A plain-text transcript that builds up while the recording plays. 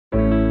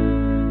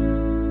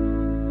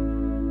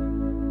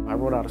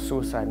wrote out a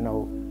suicide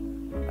note.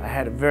 I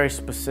had it very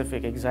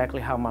specific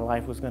exactly how my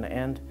life was going to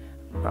end.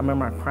 I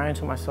remember crying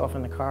to myself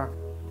in the car.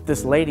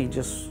 This lady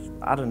just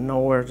out of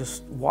nowhere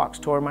just walks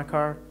toward my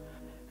car,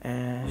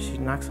 and she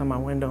knocks on my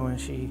window and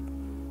she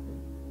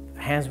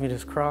hands me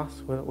this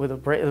cross with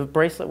a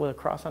bracelet with a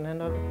cross on the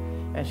end of it,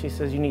 and she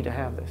says, "You need to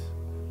have this."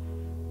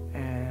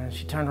 And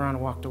she turned around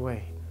and walked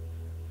away.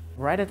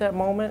 Right at that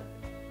moment,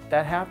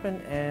 that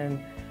happened, and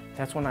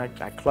that's when I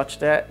clutched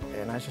that,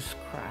 and I just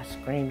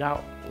screamed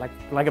out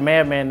like a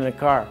madman in the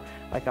car,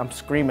 like I'm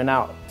screaming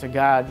out to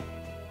God,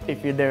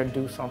 "If you're there,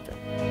 do something."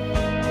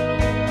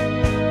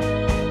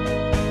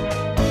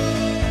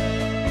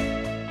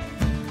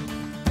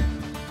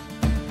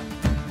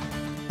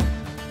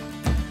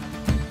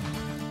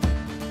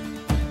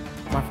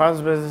 My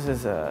father's business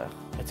is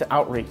it's an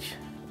outreach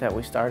that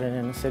we started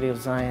in the city of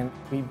Zion.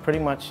 We pretty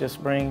much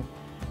just bring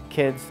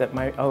kids that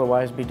might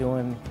otherwise be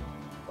doing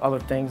other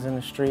things in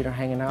the street or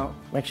hanging out,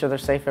 make sure they're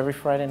safe every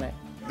Friday night.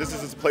 This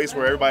is a place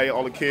where everybody,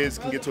 all the kids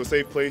can get to a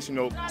safe place, you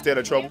know, stay out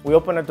of trouble. We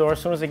open the door as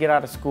soon as they get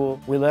out of school.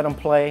 We let them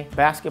play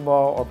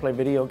basketball or play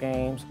video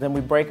games. Then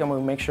we break them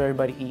and we make sure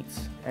everybody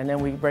eats. And then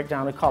we break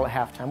down, we call it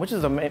halftime, which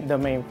is the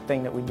main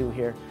thing that we do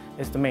here.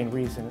 It's the main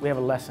reason. We have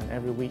a lesson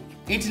every week.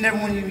 Each and every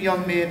one of you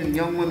young men and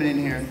young women in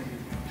here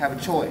have a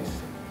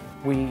choice.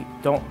 We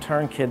don't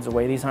turn kids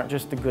away. These aren't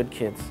just the good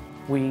kids.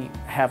 We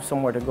have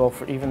somewhere to go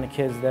for even the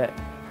kids that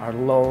are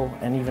low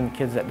and even the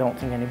kids that don't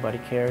think anybody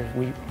cares.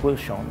 We will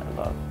show them that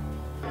love.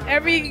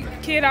 Every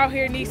kid out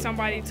here needs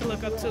somebody to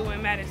look up to,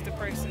 and Matt is the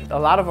person. A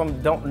lot of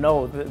them don't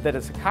know that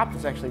it's a cop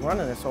that's actually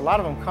running this, so a lot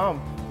of them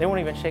come, they won't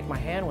even shake my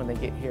hand when they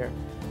get here.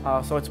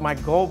 So it's my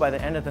goal by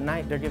the end of the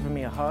night, they're giving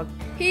me a hug.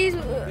 He's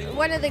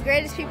one of the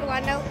greatest people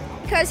I know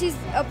because he's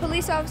a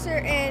police officer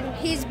and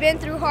he's been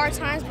through hard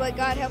times, but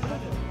God helped him.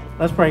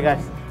 Let's pray,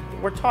 guys.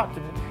 We're taught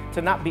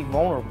to not be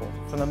vulnerable.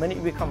 From the minute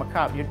you become a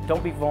cop, you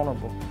don't be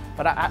vulnerable.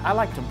 But I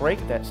like to break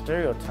that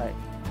stereotype.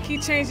 He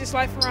changed his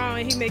life around,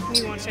 and he made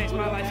me want to change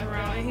my life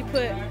around, and he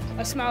put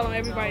a smile on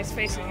everybody's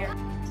face in here.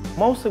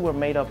 Mostly we're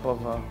made up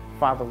of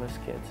fatherless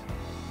kids.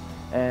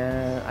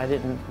 And I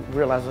didn't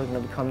realize I was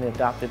going to become the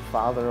adopted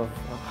father of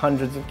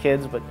hundreds of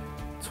kids, but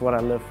it's what I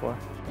live for.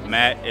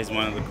 Matt is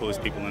one of the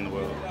coolest people in the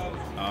world.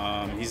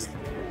 He's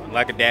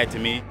like a dad to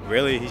me.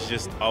 Really, he's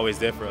just always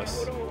there for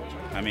us.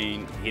 I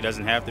mean, he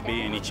doesn't have to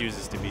be, and he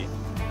chooses to be.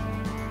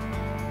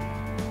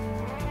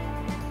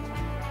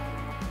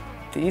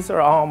 These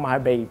are all my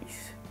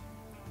babies.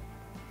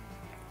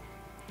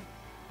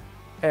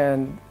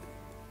 And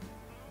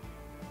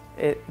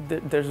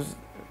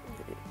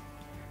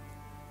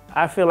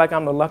I feel like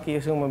I'm the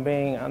luckiest human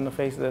being on the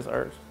face of this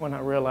earth when I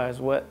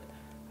realize what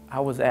I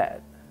was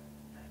at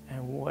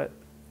and what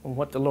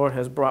the Lord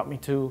has brought me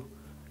to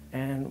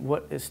and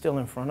what is still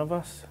in front of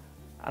us.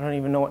 I don't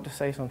even know what to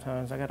say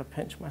sometimes. I got to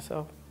pinch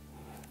myself.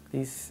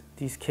 These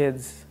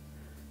kids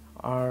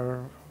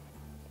are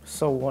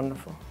so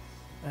wonderful.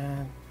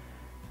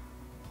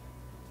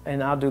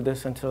 And I'll do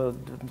this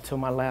until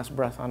my last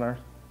breath on earth.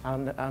 I'll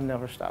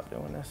never stop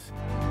doing this.